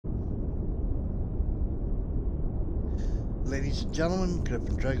ladies and gentlemen,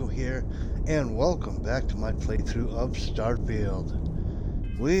 Griffin Drago here, and welcome back to my playthrough of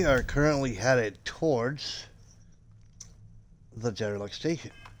Starfield. We are currently headed towards the derelict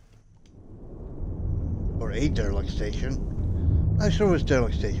station. Or a derelict station. Not sure which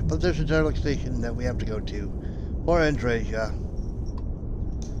derelict station, but there's a derelict station that we have to go to for Andresia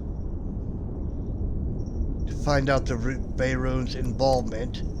to find out the Bayroon's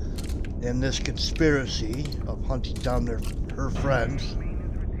involvement in this conspiracy of hunting down her friends. No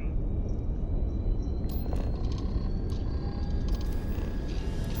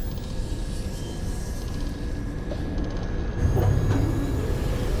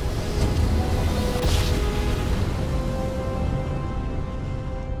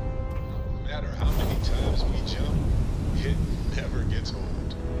matter how many times we jump, it never gets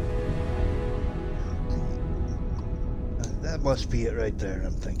old. That must be it right there,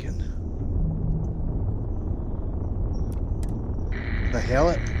 I'm thinking. The hell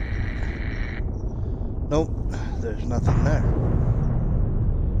it? Nope, there's nothing there.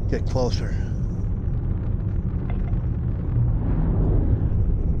 Get closer.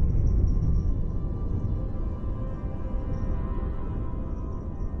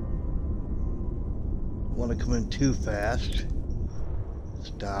 Want to come in too fast.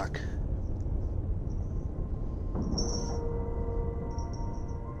 Stock.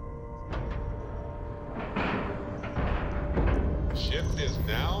 Ship is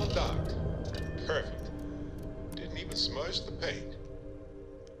now docked. Perfect. Didn't even smudge the paint.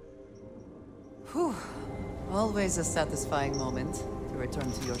 Whew. Always a satisfying moment to return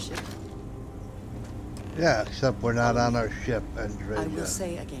to your ship. Yeah, except we're not on our ship, Andresia. I will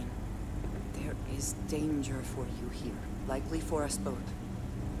say again, there is danger for you here, likely for us both.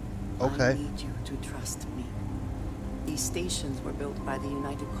 Okay. I need you to trust me. These stations were built by the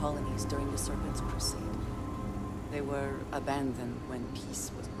United Colonies during the Serpent's Crusade. They were abandoned when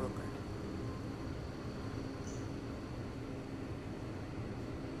peace was brokered.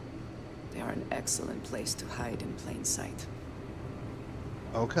 They are an excellent place to hide in plain sight.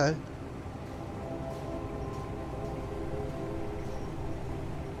 Okay.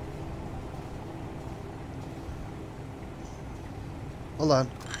 Hold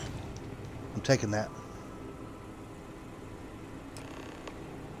on. I'm taking that.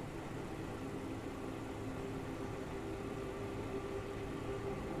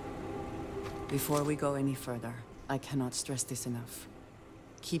 Before we go any further, I cannot stress this enough.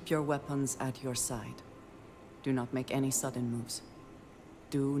 Keep your weapons at your side. Do not make any sudden moves.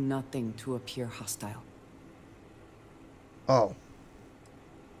 Do nothing to appear hostile. Oh.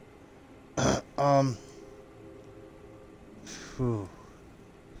 Phew.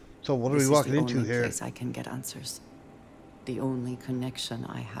 So what are we walking into This is the only here? place I can get answers. The only connection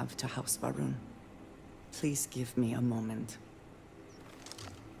I have to House Varun. Please give me a moment.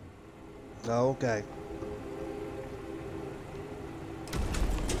 Okay.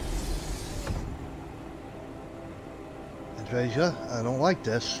 Andresia, I don't like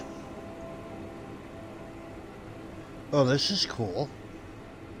this. Oh, this is cool.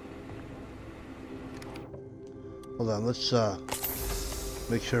 Hold on, let's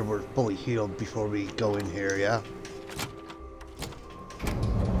make sure we're fully healed before we go in here, yeah?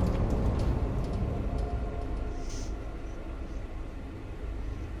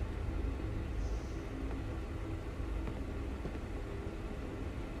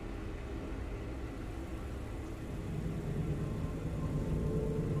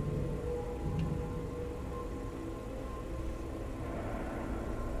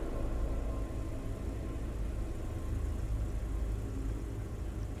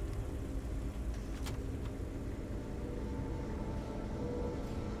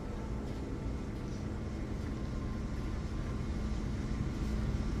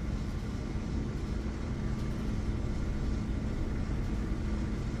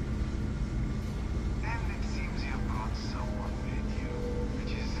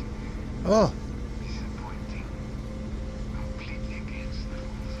 Oh. Disappointing. Completely against the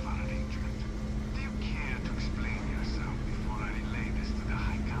rules of our arrangement. Do you care to explain yourself before I relay this to the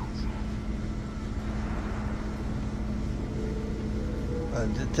High Council?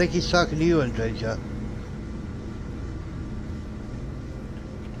 I think he's talking to you, Andresia.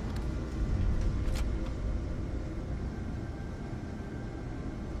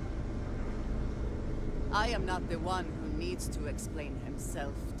 I am not the one who needs to explain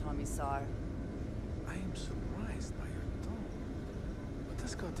himself, Commissar. I am surprised by your tone. What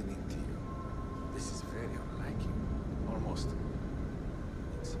has gotten into you? This is very unlike you. Almost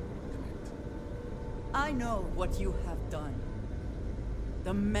insubordinate. I know what you have done.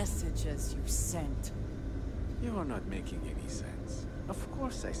 The messages you sent. You are not making any sense. Of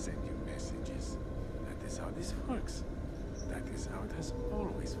course I send you messages. That is how this works. That is how it has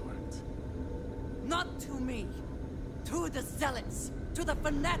always worked. Not to me. To the zealots. To the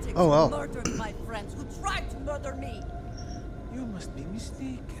fanatics Oh, wow. who murdered my friends, who tried to murder me. You must be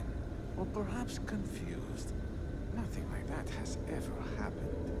mistaken. Or perhaps confused. Nothing like that has ever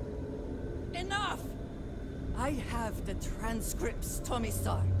happened. Enough! I have the transcripts,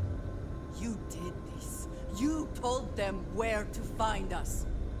 Tomisar. You did this. You told them where to find us.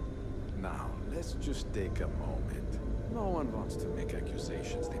 Now, let's just take a moment. No one wants to make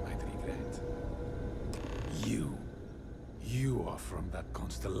accusations they might regret. You are from that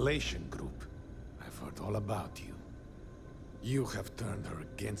Constellation group. I've heard all about you. You have turned her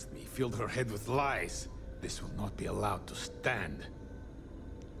against me, filled her head with lies. This will not be allowed to stand.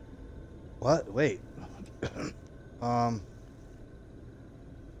 What? Wait.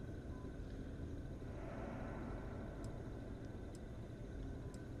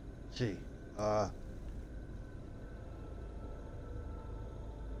 See.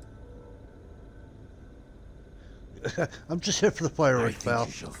 I'm just here for the I fireworks, think pal.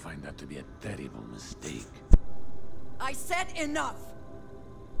 you shall find that to be a terrible mistake. I said enough!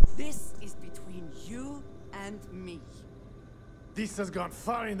 This is between you and me. This has gone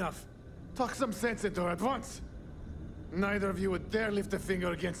far enough. Talk some sense into her at once. Neither of you would dare lift a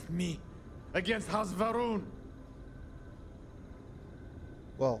finger against me. Against House Varun.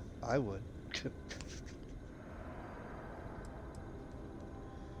 Well, I would.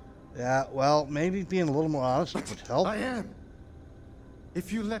 Yeah, well, maybe being a little more honest would help. I am.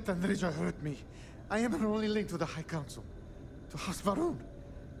 If you let Andreja hurt me, I am her only link to the High Council. To House Varun.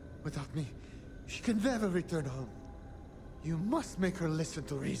 Without me, she can never return home. You must make her listen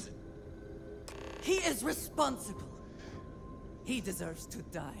to reason. He is responsible. He deserves to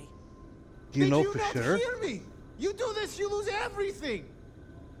die. Do you know for sure? Hear me? You do this, you lose everything.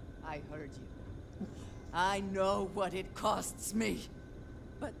 I heard you. I know what it costs me.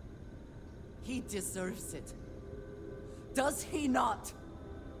 But he deserves it. Does he not?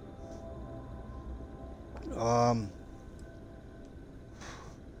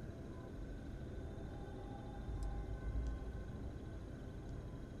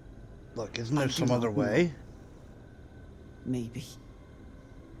 Look, isn't there some other way? Maybe.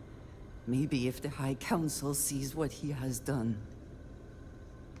 Maybe if the High Council sees what he has done.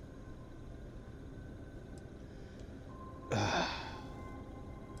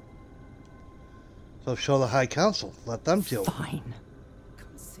 So show the High Council. Let them deal. Fine.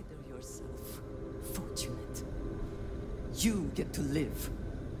 Consider yourself fortunate. You get to live.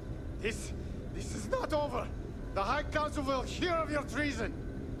 This is not over. The High Council will hear of your treason.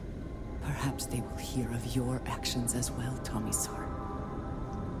 Perhaps they will hear of your actions as well, Tomisar.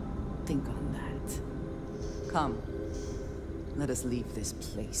 Think on that. Come. Let us leave this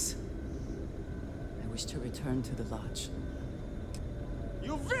place. I wish to return to the lodge.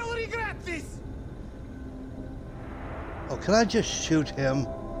 You will regret this! Oh, can I just shoot him?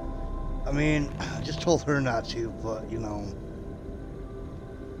 I mean, I just told her not to, but, you know.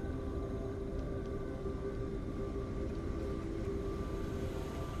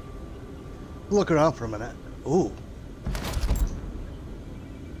 Look around for a minute. Ooh.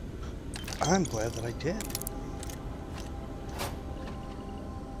 I'm glad that I did.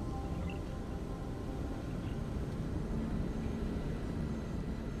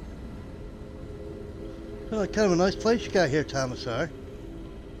 Well, kind of a nice place you got here, Tomisar.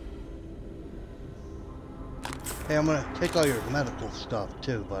 Hey, I'm gonna take all your medical stuff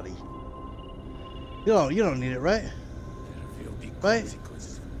too, buddy. You don't need it, right? There will be Right.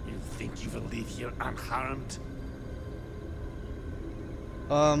 consequences. You think you will leave here unharmed?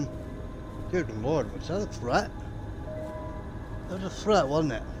 Dear Lord, was that a threat? That was a threat,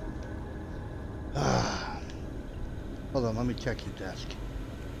 wasn't it? Hold on, let me check your desk.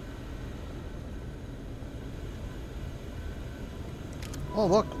 Oh,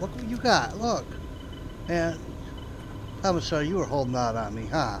 look what you got, look. And, Tomisar, you were holding out on me,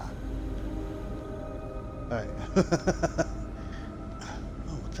 huh? Alright. Oh,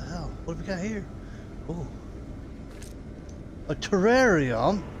 what the hell? What have we got here? Oh. A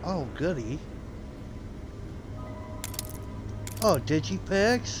terrarium? Oh, goody. Oh,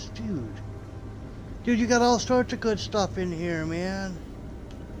 digipacks? Dude, you got all sorts of good stuff in here, man.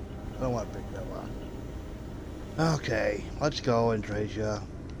 I don't want to pick that up. Okay, let's go, Andreja.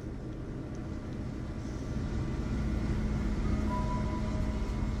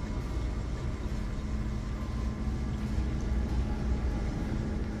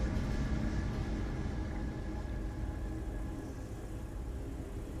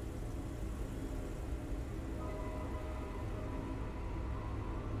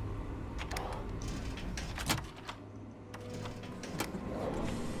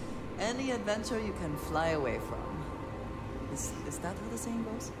 any adventure you can fly away from. Is that how the saying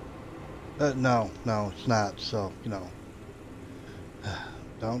goes? No, it's not. So, you know,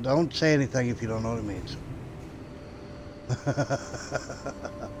 don't say anything if you don't know what it means.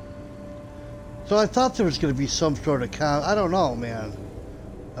 So I thought there was going to be some sort of I don't know, man.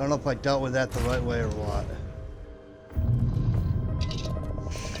 I don't know if I dealt with that the right way or what.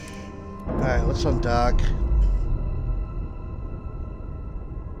 Alright, let's undock.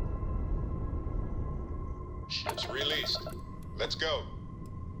 Ship's released. Let's go.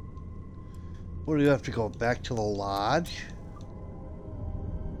 Where do you have to go? Back to the lodge?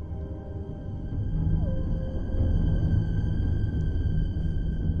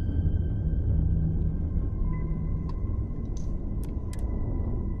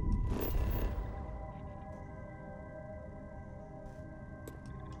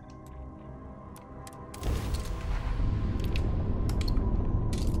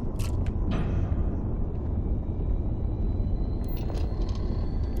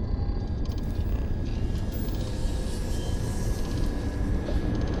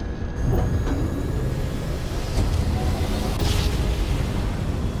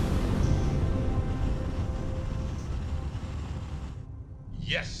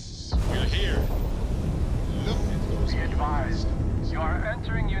 Yes, we're here. Look at those. Be advised, you are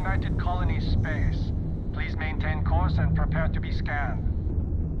entering United Colony space. Please maintain course and prepare to be scanned.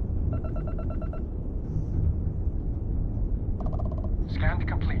 Scan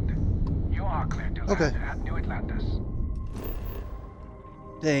complete. You are cleared to land at New Atlantis.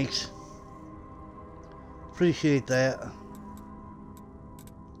 Thanks. Appreciate that.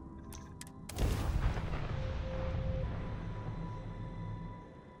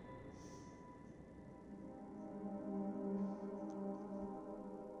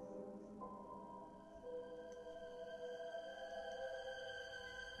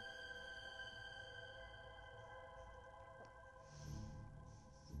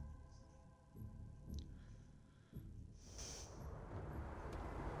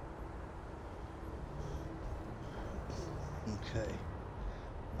 Okay.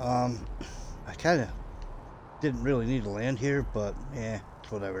 I kind of didn't really need to land here, but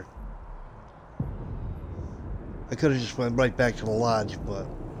it's whatever. I could have just went right back to the lodge, but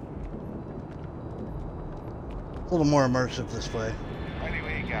a little more immersive this way.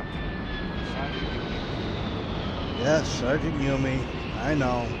 Anyway, Captain. Sergeant Yumi. Yes, Sergeant Yumi. I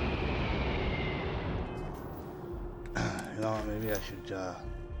know. You know, maybe I should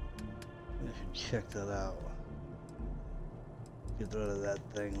check that out. Get rid of that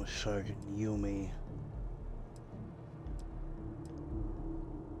thing with Sergeant Yumi.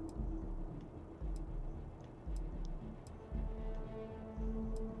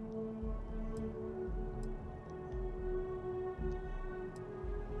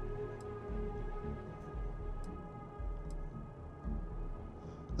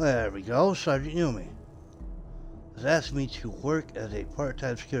 There we go, Sergeant Yumi has asked me to work as a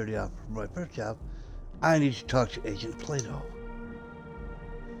part-time security officer for my first job. I need to talk to Agent Plato.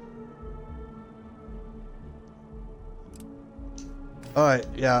 Alright,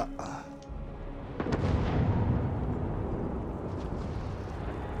 yeah.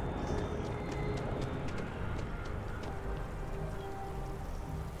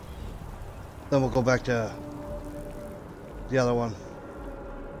 Then we'll go back to the other one.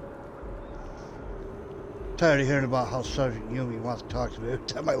 Tired of hearing about how Sergeant Yumi wants to talk to me every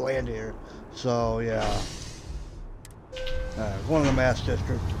time I land here. So, yeah. Alright, going to the Mass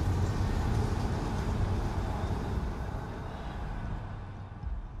District.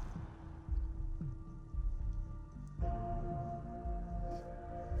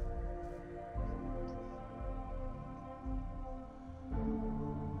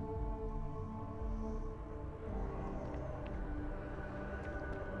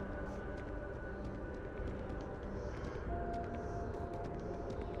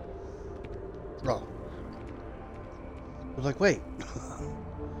 Oh. I was like, wait.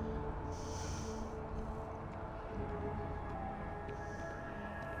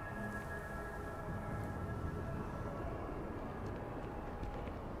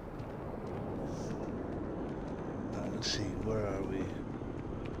 Let's see, where are we?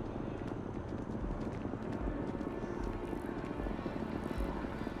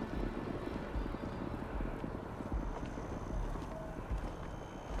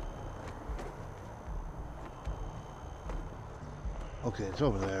 Okay, it's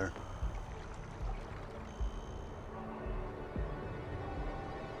over there.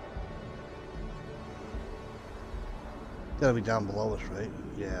 Gotta be down below us, right?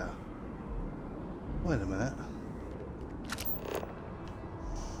 Yeah. Wait a minute.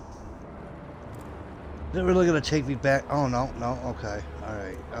 Is it really gonna take me back? Oh no, no, okay.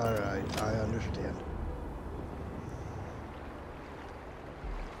 Alright, I understand.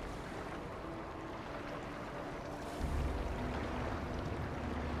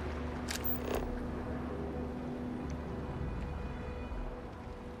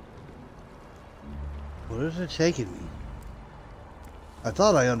 Where is it taking me? I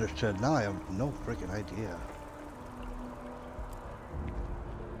thought I understood, now I have no freaking idea.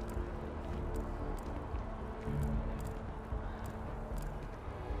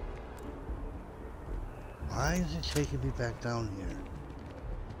 Why is it taking me back down here?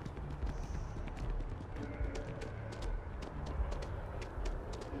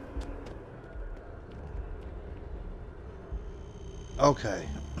 Okay.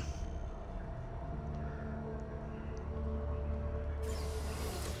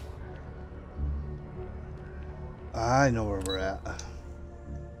 I know where we're at.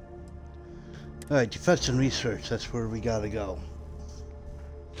 Alright, defense and research, that's where we gotta go.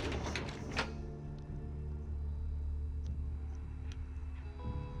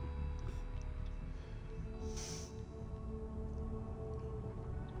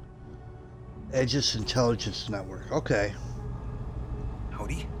 Aegis Intelligence Network. Okay.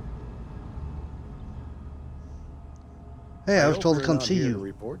 Howdy. Hey, I was told to come see here you. To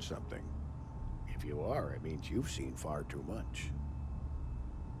report something. If you are, it means you've seen far too much.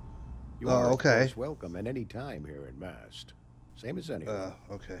 You are of okay. course welcome at any time here in Mast. Same as anyone.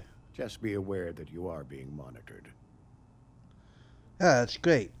 Okay. Just be aware that you are being monitored. Yeah, that's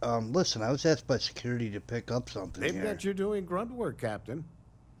great. Listen, I was asked by security to pick up something They've here. got you doing grunt work, Captain.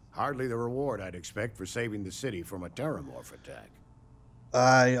 Hardly the reward I'd expect for saving the city from a terramorph attack.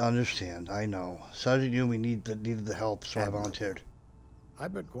 I understand. I know. Sergeant Yumi needed the help, so I volunteered. I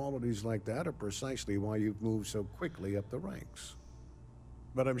bet qualities like that are precisely why you've moved so quickly up the ranks.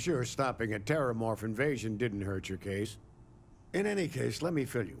 But I'm sure stopping a terramorph invasion didn't hurt your case. In any case, let me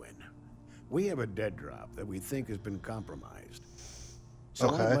fill you in. We have a dead drop that we think has been compromised. So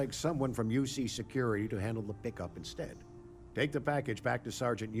Okay. I'd like someone from UC Security to handle the pickup instead. Take the package back to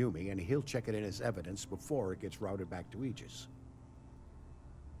Sergeant Yumi, and he'll check it in as evidence before it gets routed back to Aegis.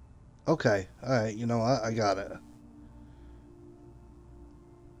 Okay. Alright, you know what? I got it.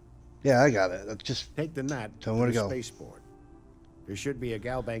 Yeah, I got it. Just Take the NAT Tell to me where the to go. spaceport. There should be a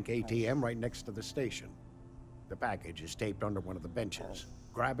Galbank ATM right next to the station. The package is taped under one of the benches.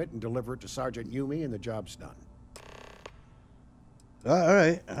 Grab it and deliver it to Sergeant Yumi, and the job's done.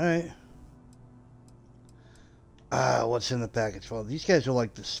 alright. What's in the package? Well, these guys are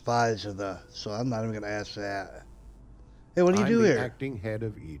like the spies of the... So I'm not even going to ask that. Hey, what do you do I'm the here? acting head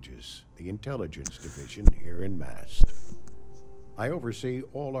of Aegis, the intelligence division here in Mast. I oversee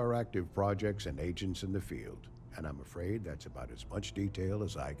all our active projects and agents in the field, and I'm afraid that's about as much detail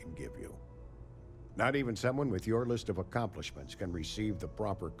as I can give you. Not even someone with your list of accomplishments can receive the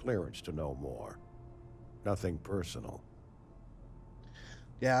proper clearance to know more. Nothing personal.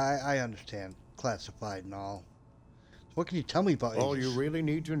 Yeah, I understand. Classified and all. So what can you tell me about All Aegis? you really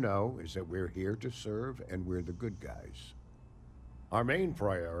need to know is that we're here to serve, and we're the good guys. Our main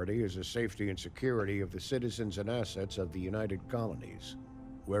priority is the safety and security of the citizens and assets of the United Colonies,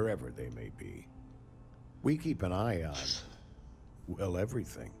 wherever they may be. We keep an eye on, well,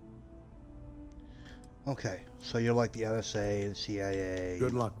 everything. Okay, so you're like the NSA, the CIA.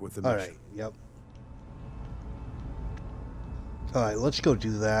 Good luck with the mission. Alright, yep. Alright, let's go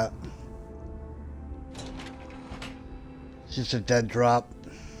do that. It's just a dead drop.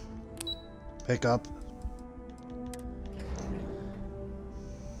 Pick up.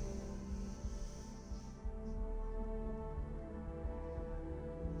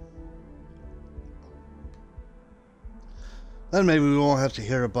 Then maybe we won't have to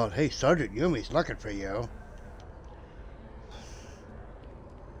hear about, hey, Sergeant Yumi's looking for you.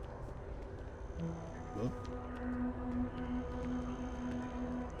 Oop.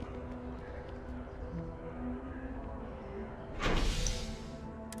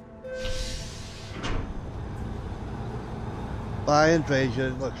 Bye,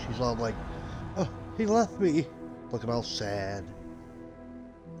 Invasion. Look, she's all like, oh, he left me. Looking all sad.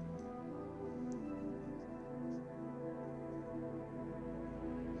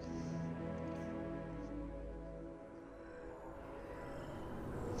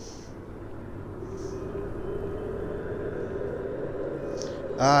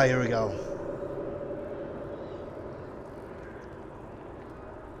 Ah, here we go.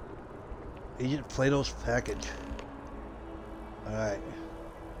 Agent Plato's package. Alright.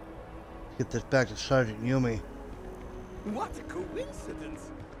 Get this back to Sergeant Yumi. What a coincidence!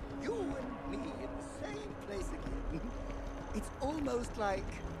 You and me in the same place again. It's almost like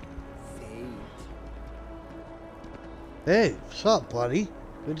fate. Hey, what's up, buddy?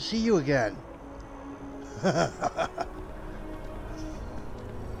 Good to see you again.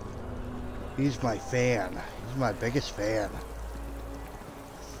 He's my fan. He's my biggest fan.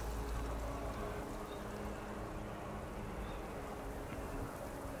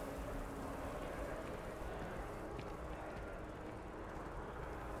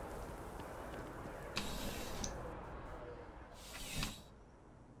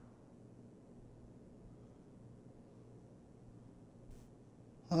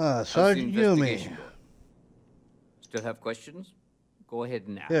 Sergeant Yumi. Still have questions? Go ahead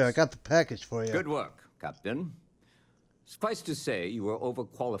and ask. Here, I got the package for you. Good work, Captain. Suffice to say, you were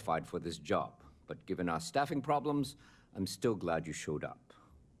overqualified for this job, but given our staffing problems, I'm still glad you showed up.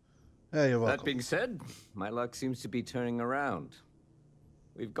 Yeah, you're welcome. That being said, my luck seems to be turning around.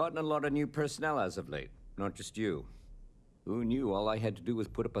 We've gotten a lot of new personnel as of late, not just you. Who knew all I had to do was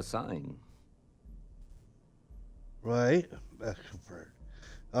put up a sign? Right. Expert.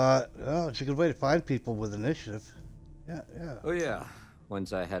 Well, it's a good way to find people with initiative. Yeah, yeah. Oh, yeah.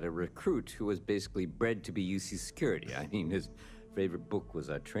 Once I had a recruit who was basically bred to be UC security. I mean, his favorite book was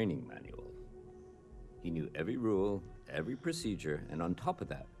our training manual. He knew every rule, every procedure, and on top of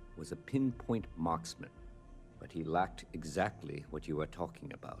that was a pinpoint marksman. But he lacked exactly what you are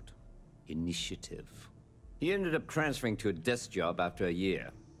talking about. Initiative. He ended up transferring to a desk job after a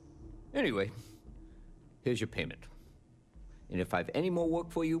year. Anyway, here's your payment. And if I have any more work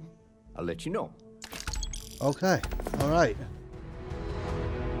for you, I'll let you know. Okay, alright.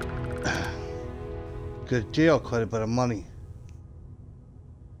 Good deal, quite a bit of money.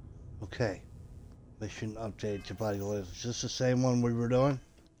 Okay. Mission update to body list. Is this the same one we were doing?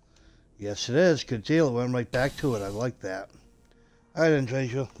 Yes, it is. Good deal. It went right back to it. I like that. Alright,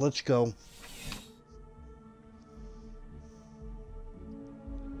 Andresia, let's go.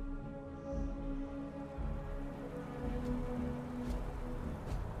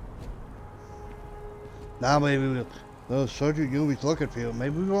 Now maybe we'll, Sergeant Yumi's looking for you.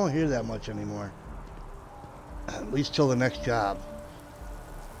 Maybe we won't hear that much anymore. At least till the next job.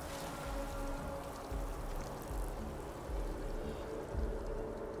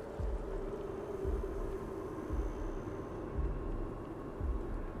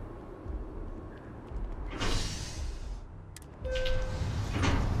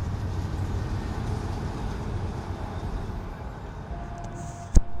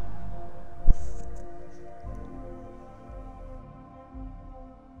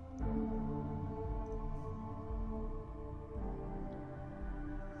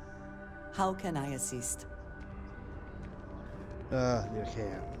 How can I assist? You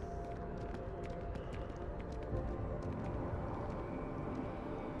can't.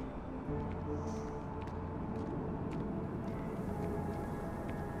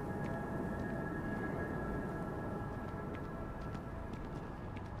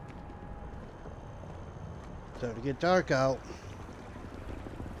 Starting to get dark out.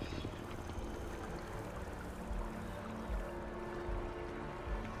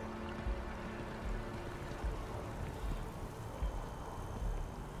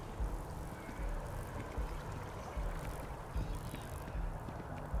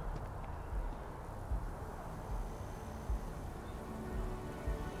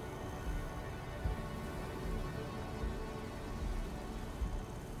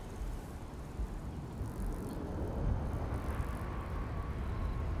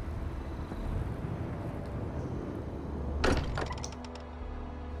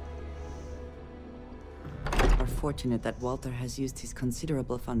 Fortunate that Walter has used his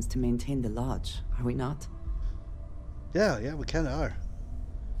considerable funds to maintain the lodge, are we not? Yeah, we kinda are.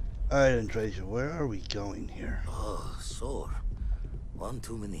 Alright, Andresia, where are we going here? Oh, sore. One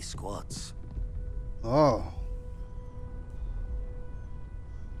too many squats. Oh.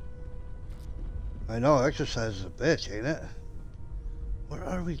 I know, exercise is a bitch, ain't it? Where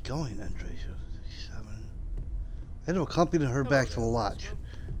are we going, Andresia? 67. I had to accompany her back to the lodge.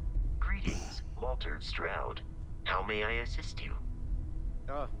 Greetings, Walter Stroud. How may I assist you?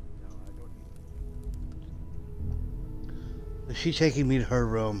 No, I don't need. Is she taking me to her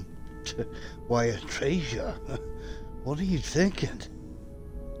room? Why, Andresia, what are you thinking?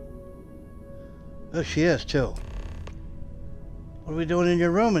 Oh, she is, too. What are we doing in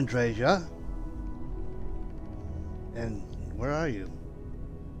your room, Andresia? And where are you?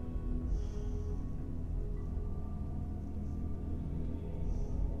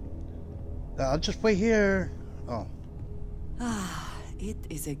 I'll just wait here. Oh. Ah, it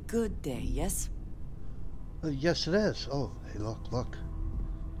is a good day, yes? Yes, it is. Oh, hey, look.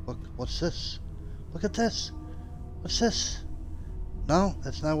 Look, what's this? Look at this. What's this? No,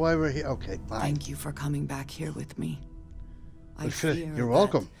 that's not why we're here. Okay, fine. Thank you for coming back here with me. I fear You're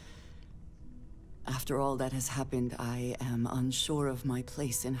welcome. After all that has happened, I am unsure of my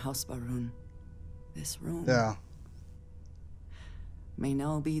place in House Baroon. This room Yeah. may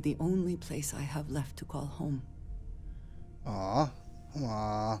now be the only place I have left to call home. Aw.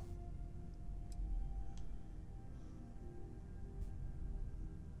 Aw.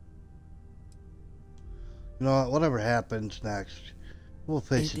 You know what? Whatever happens next, we'll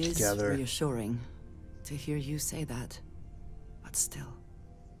face it together. It is reassuring to hear you say that. But still,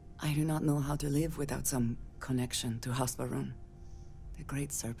 I do not know how to live without some connection to House Baroon. The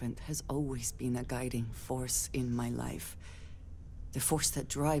Great Serpent has always been a guiding force in my life. The force that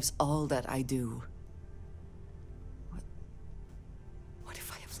drives all that I do. What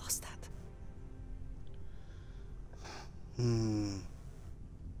if I have lost that?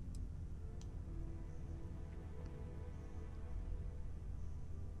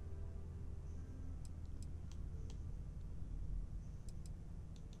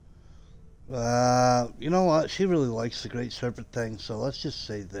 You know what? She really likes the Great Serpent thing, so let's just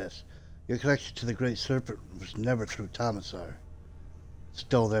say this. Your connection to the Great Serpent was never through Tomasar. It's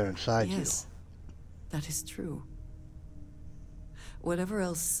still there inside you. Yes, that is true. Whatever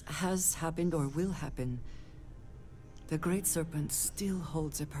else has happened or will happen, the Great Serpent still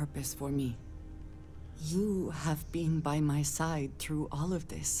holds a purpose for me. You have been by my side through all of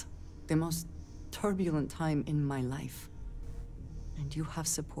this, the most turbulent time in my life. And you have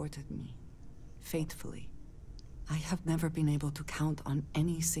supported me, faithfully. I have never been able to count on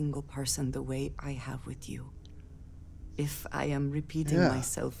any single person the way I have with you. If I am repeating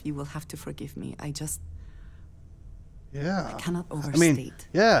myself, you will have to forgive me. I cannot overstate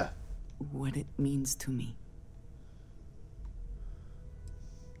what it means to me.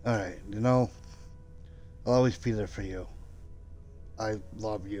 Alright, you know, I'll always be there for you. I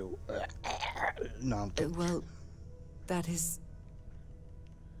love you. No, I'm kidding. Well, that is...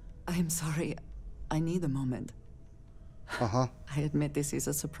 I'm sorry. I need a moment. Uh-huh. I admit this is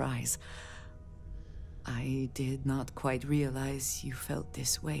a surprise. I did not quite realize you felt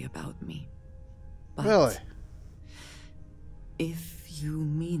this way about me. But Really? if you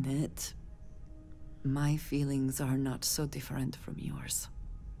mean it, my feelings are not so different from yours.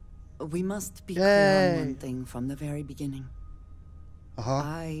 We must be clear on one thing from the very beginning. Uh-huh.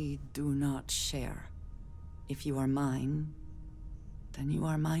 I do not share. If you are mine, then you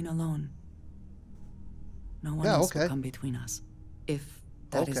are mine alone. No one else will come between us. If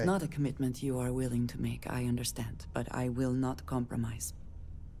that is not a commitment you are willing to make, I understand, but I will not compromise.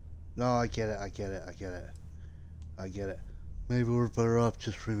 No, I get it, I get it, I get it. I get it. Maybe we're better off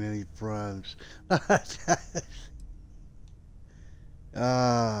just remaining friends.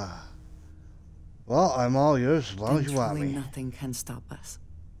 Well, I'm all yours as long as you want me. Nothing can stop us.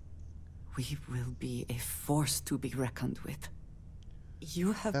 We will be a force to be reckoned with.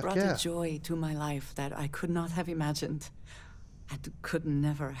 You have brought a joy to my life that I could not have imagined and could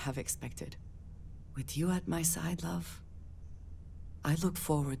never have expected. With you at my side, love, I look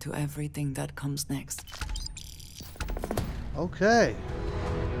forward to everything that comes next. Okay.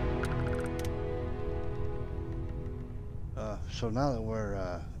 So now that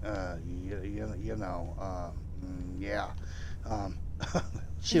we're,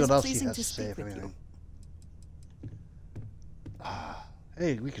 see what else he has to say, if anything.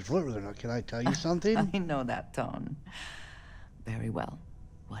 Hey, we can flirt with her now. Can I tell you something? I know that tone. Very well.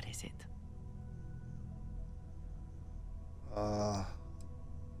 What is it?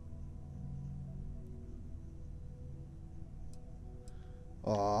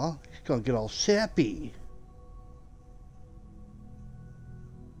 Aw, he's gonna get all sappy.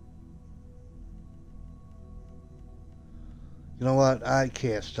 You know what? I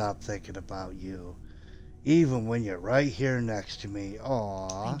can't stop thinking about you. Even when you're right here next to me.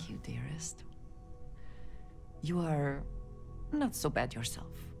 Aw. Thank you, dearest. You are not so bad yourself.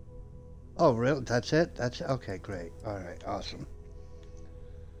 Oh, really? That's it? That's it? Okay, great. Alright, awesome.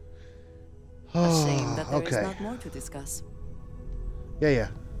 A shame that there is not more to discuss. Yeah.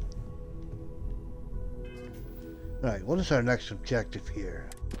 Alright, what is our next objective here?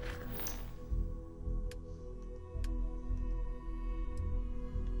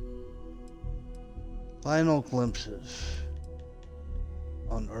 Final glimpses.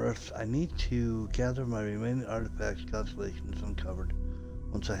 On Earth, I need to gather my remaining artifacts, constellations uncovered.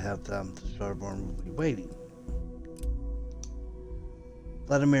 Once I have them, the Starborn will be waiting.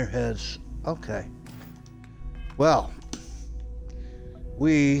 Vladimir heads. Okay. Well,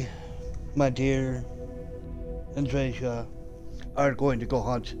 we, my dear Andreja, are going to go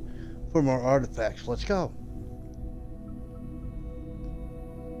hunt for more artifacts. Let's go.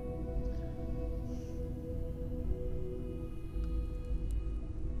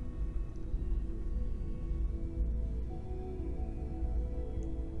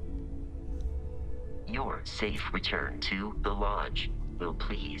 your safe return to the lodge. Will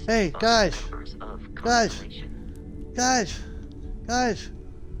please. Hey, be guys. members of Guys. Constellation. Guys!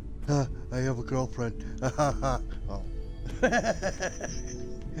 I have a girlfriend. Oh.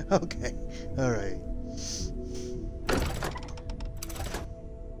 Okay. Alright.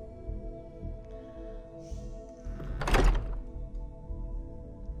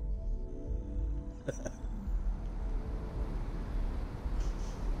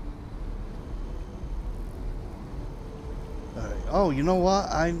 Alright. Oh, you know what?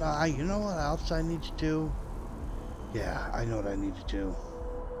 You know what else I need to do? Yeah, I know what I need to do.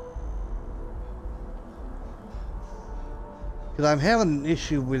 Because I'm having an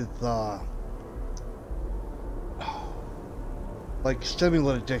issue with, like,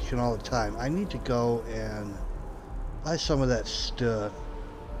 stimulant addiction all the time. I need to go and buy some of that stuff.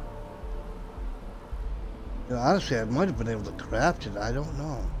 You know, honestly, I might have been able to craft it. I don't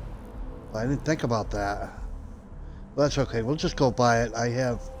know. I didn't think about that. But that's okay. We'll just go buy it. I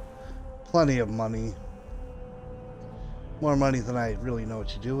have plenty of money. More money than I really know what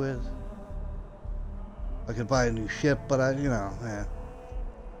to do with. I could buy a new ship, but you know, eh.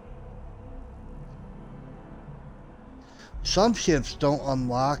 Some ships don't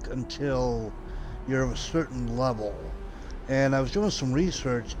unlock until you're of a certain level. And I was doing some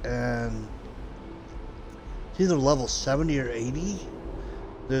research, and it's either level 70 or 80.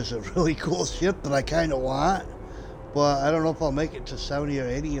 There's a really cool ship that I kind of want, but I don't know if I'll make it to 70 or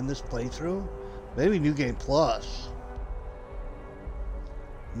 80 in this playthrough. Maybe New Game Plus.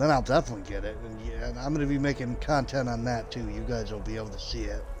 And then I'll definitely get it. And, yeah, and I'm going to be making content on that too. You guys will be able to see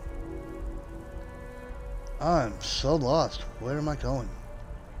it. I'm so lost. Where am I going?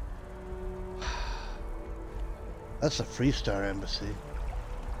 That's the Freestar Embassy.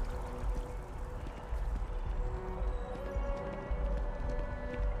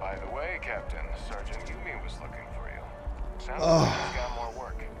 By the way, Captain, Sergeant Yumi was looking for you. Sounds like he's got more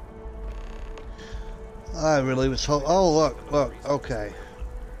work. I really was hoping. Oh, look, okay.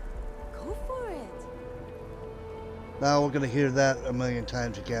 Go for it. Now we're gonna hear that a million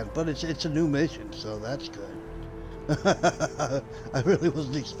times again, but it's a new mission, so that's good. I really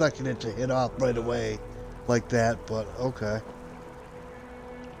wasn't expecting it to hit off right away like that, but okay.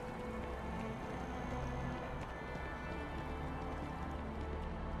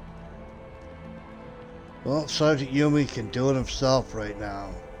 Well, Sergeant Yumi can do it himself right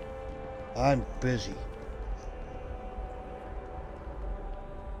now. I'm busy.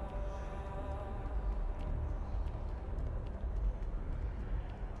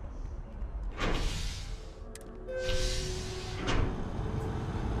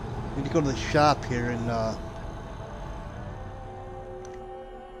 Need to go to the shop here in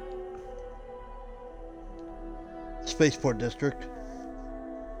Spaceport District.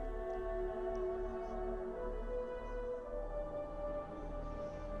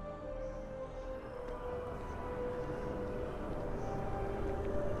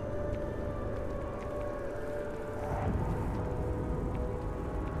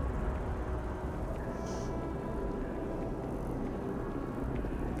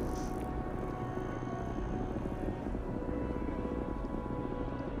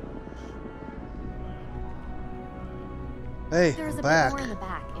 Hey, There's a back. bit more in the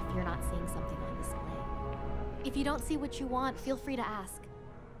back if you're not seeing something on display. If you don't see what you want, feel free to ask.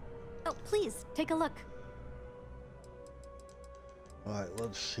 Oh, please, take a look. Alright,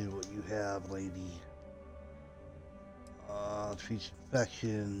 let's see what you have, lady. Treats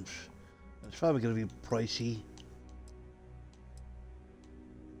infections. It's probably going to be pricey.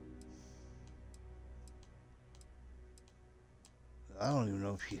 I don't even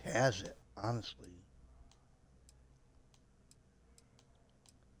know if she has it, honestly.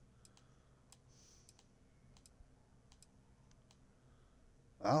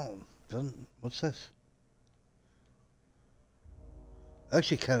 Oh, doesn't. What's this?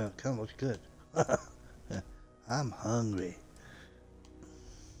 Actually, kind of looks good. I'm hungry.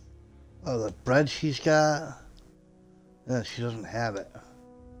 Oh, the bread she's got. Yeah, she doesn't have it.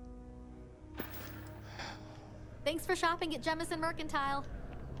 Thanks for shopping at Jemison Mercantile.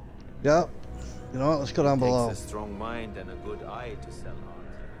 Yep. You know what? Let's go down below. Takes a strong mind and a good eye to sell art.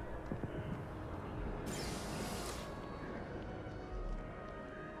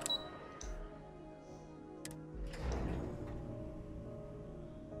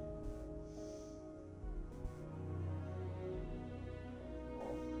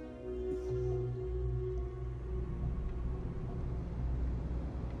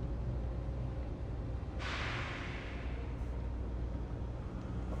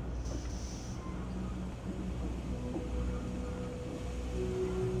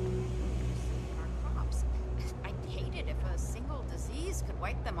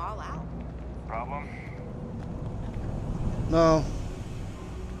 No.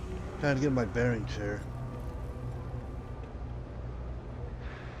 Trying to get my bearings here.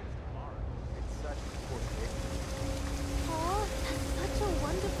 Oh, that's such a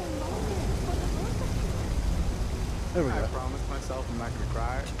wonderful moment for the both of you. There we go. I promised myself I'm not gonna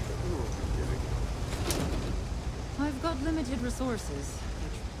cry, but we will be kidding. I've got limited resources.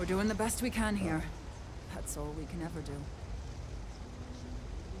 We're doing the best we can here. That's all we can ever do.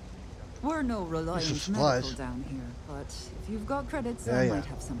 We're no Reliance supplies. Medical down here, but if you've got credits, Yeah, I yeah. might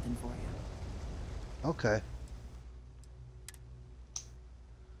have something for you. Okay.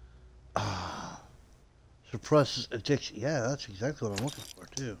 Ah. Suppresses addiction. Yeah, that's exactly what I'm looking for,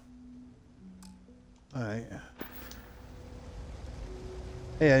 too. Alright.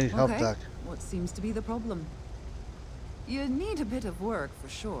 Hey, I need help, Okay, Doc. what seems to be the problem? You need a bit of work, for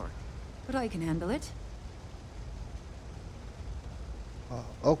sure, but I can handle it.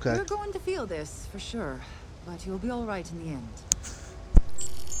 Okay. You're going to feel this, for sure, but you'll be all right in the end.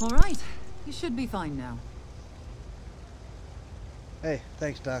 All right, you should be fine now. Hey,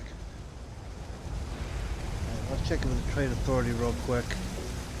 thanks, Doc. Alright, let's check with the Trade Authority real quick.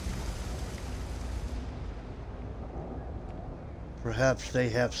 Perhaps they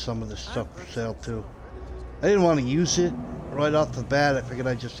have some of this stuff for sale, too. I didn't want to use it right off the bat. I figured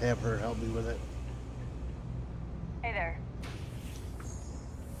I'd just have her help me with it. Hey there.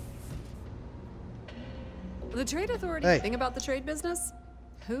 The Trade Authority Hey. thing about the trade business?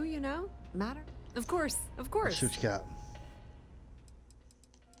 Who you know? Matter? Of course, of Let's course. see what you got.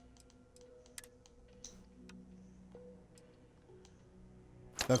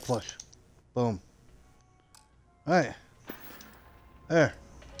 Back flush. Boom. Alright. There.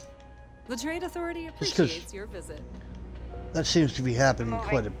 The Trade Authority Just 'cause- appreciates your visit. That seems to be happening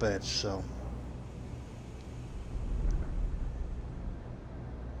quite a bit, so.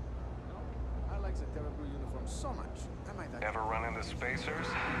 I like the terrible uniform so much. I might actually... Ever run into spacers?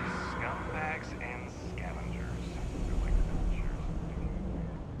 Scumbags and scavengers. They're like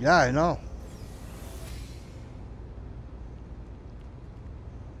vultures. Yeah, I know.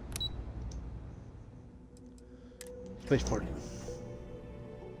 Spaceport.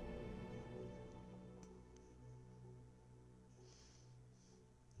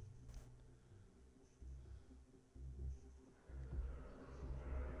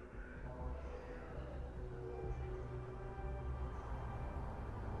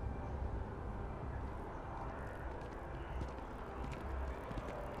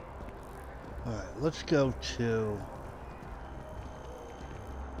 Alright, let's go to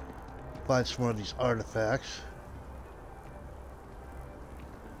find some more of these artifacts.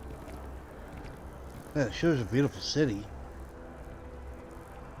 Yeah, it shows a beautiful city.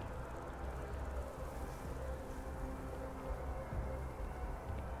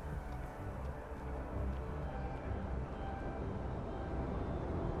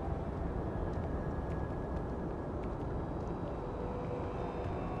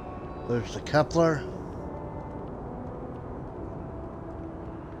 There's the Kepler.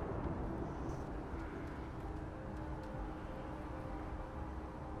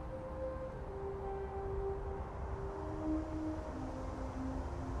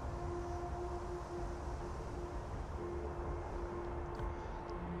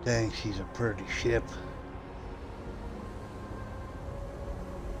 Dang, she's a pretty ship.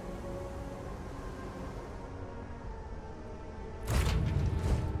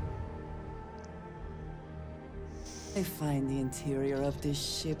 I find the interior of this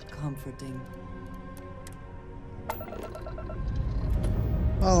ship comforting.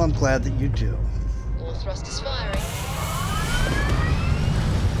 Well, I'm glad that you do. All thrusters firing.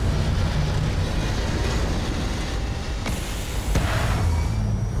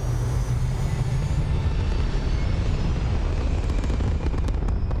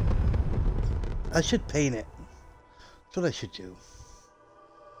 I should paint it. That's what I should do.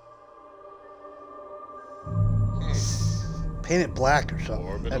 Paint it black or something.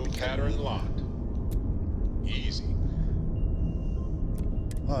 Orbital That'd be pattern locked. Easy.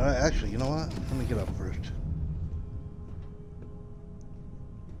 Alright, actually, you know what? Let me get up first.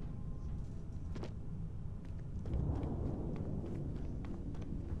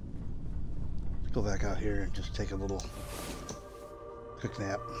 Let's go back out here and just take a little quick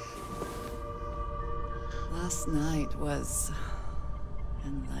nap. Last night was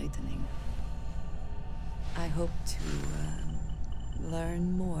enlightening. I hope to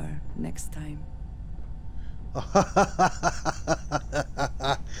learn more next time.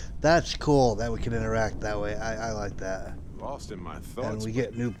 That's cool that we can interact that way. I like that. Lost in my And thoughts. we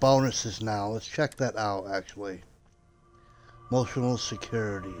get new bonuses now. Let's check that out, actually. Emotional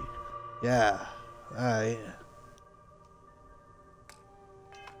security. Yeah. Alright.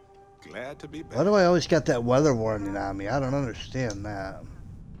 glad to be back. Why do I always get that weather warning on me? I don't understand that.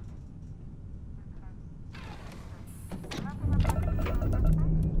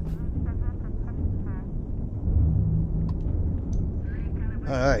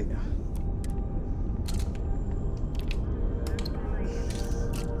 Alright.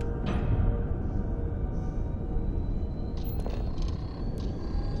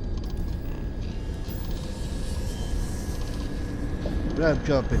 Grab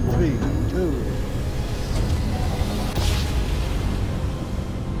jump in 3, 2.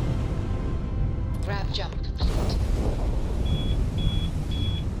 Grab jump complete.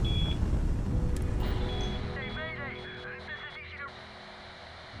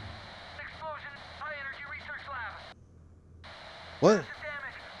 What?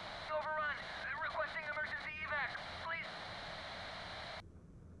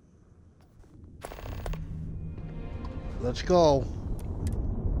 Let's go.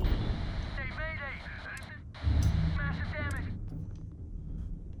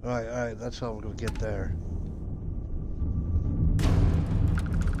 Alright, that's how we're gonna get there.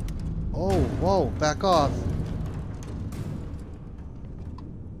 Oh, whoa, back off.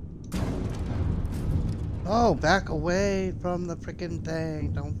 Oh, back away from the freaking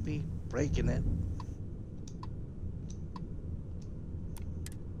thing. Don't be breaking it.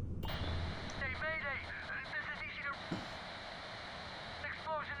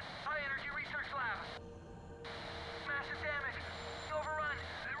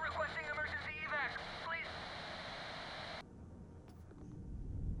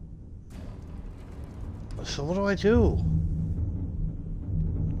 So what do I do?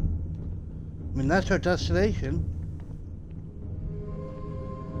 I mean, that's our destination.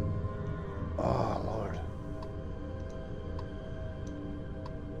 Oh, Lord.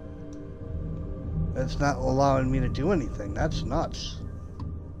 That's not allowing me to do anything. That's nuts.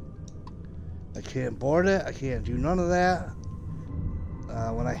 I can't board it. I can't do none of that.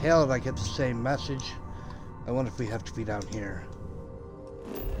 When I hail it, I get the same message. I wonder if we have to be down here.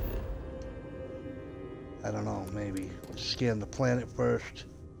 I don't know, maybe. Let's scan the planet first.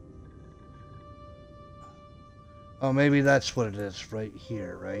 Oh, maybe that's what it is right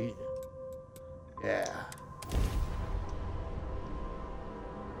here, right? Yeah.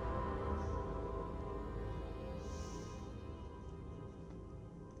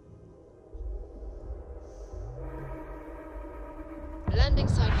 Landing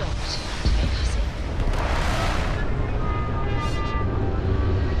site locked. Take us in.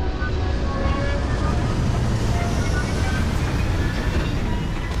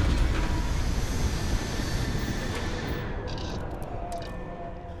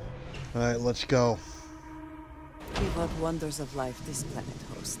 Alright, let's go. See what wonders of life this planet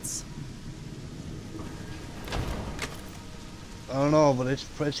hosts. I don't know, but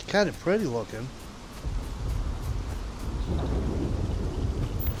it's kind of pretty looking.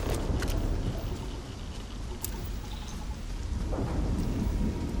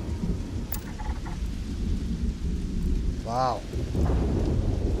 Wow.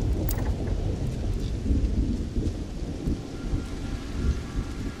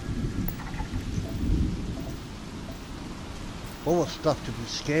 Full of stuff to be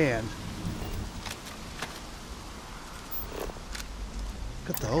scanned.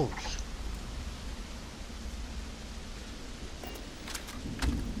 Look at those.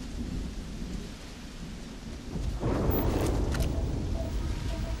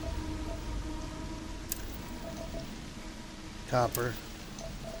 Copper,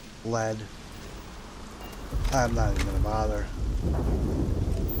 lead. I'm not even gonna bother.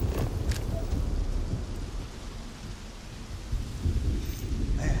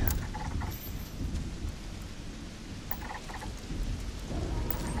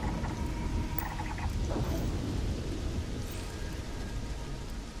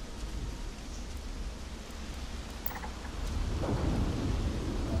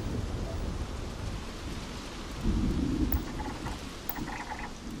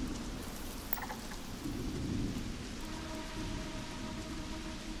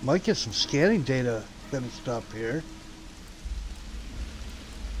 Might get some scanning data finished up here.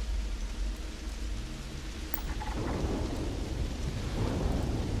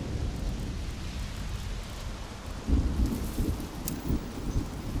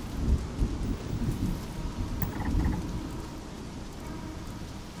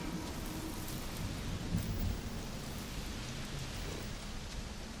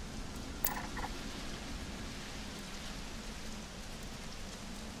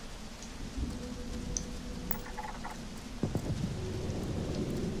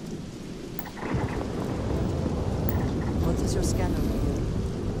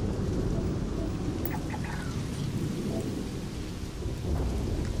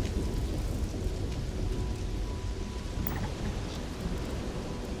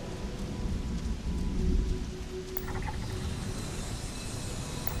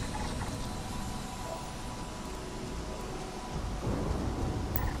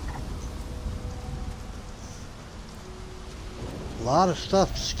 lot of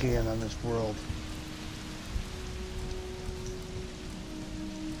stuff to scan on this world.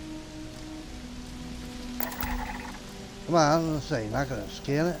 Come on, I'm gonna say, you're not gonna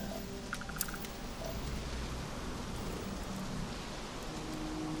scan it?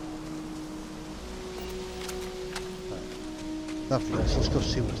 Enough of this, let's go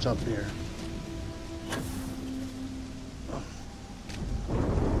see what's up here.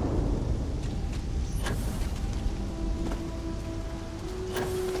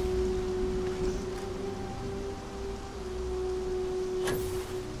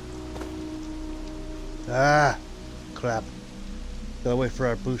 Ah, crap. Gotta wait for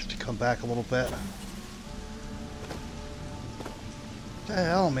our boost to come back a little bit. What the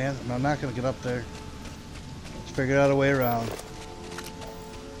hell, man? I'm not gonna get up there. Let's figure out a way around.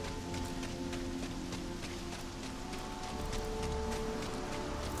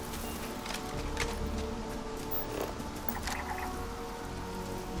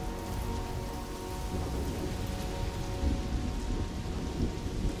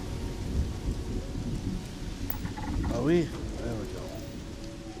 Are we? There we go.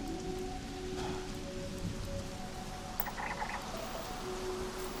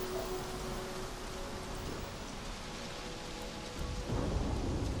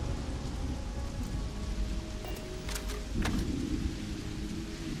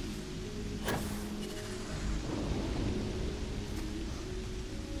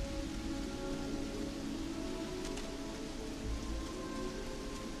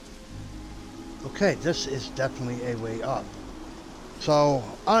 Okay, this is definitely a way up. So,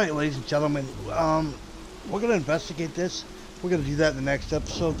 alright ladies and gentlemen, we're going to investigate this. We're going to do that in the next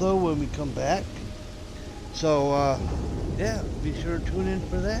episode though when we come back. So, yeah, be sure to tune in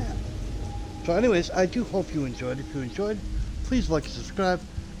for that. So anyways, I do hope you enjoyed. If you enjoyed, please like and subscribe.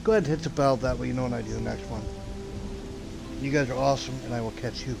 Go ahead and hit the bell, that way you know when I do the next one. You guys are awesome, and I will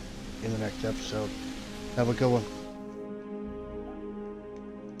catch you in the next episode. Have a good one.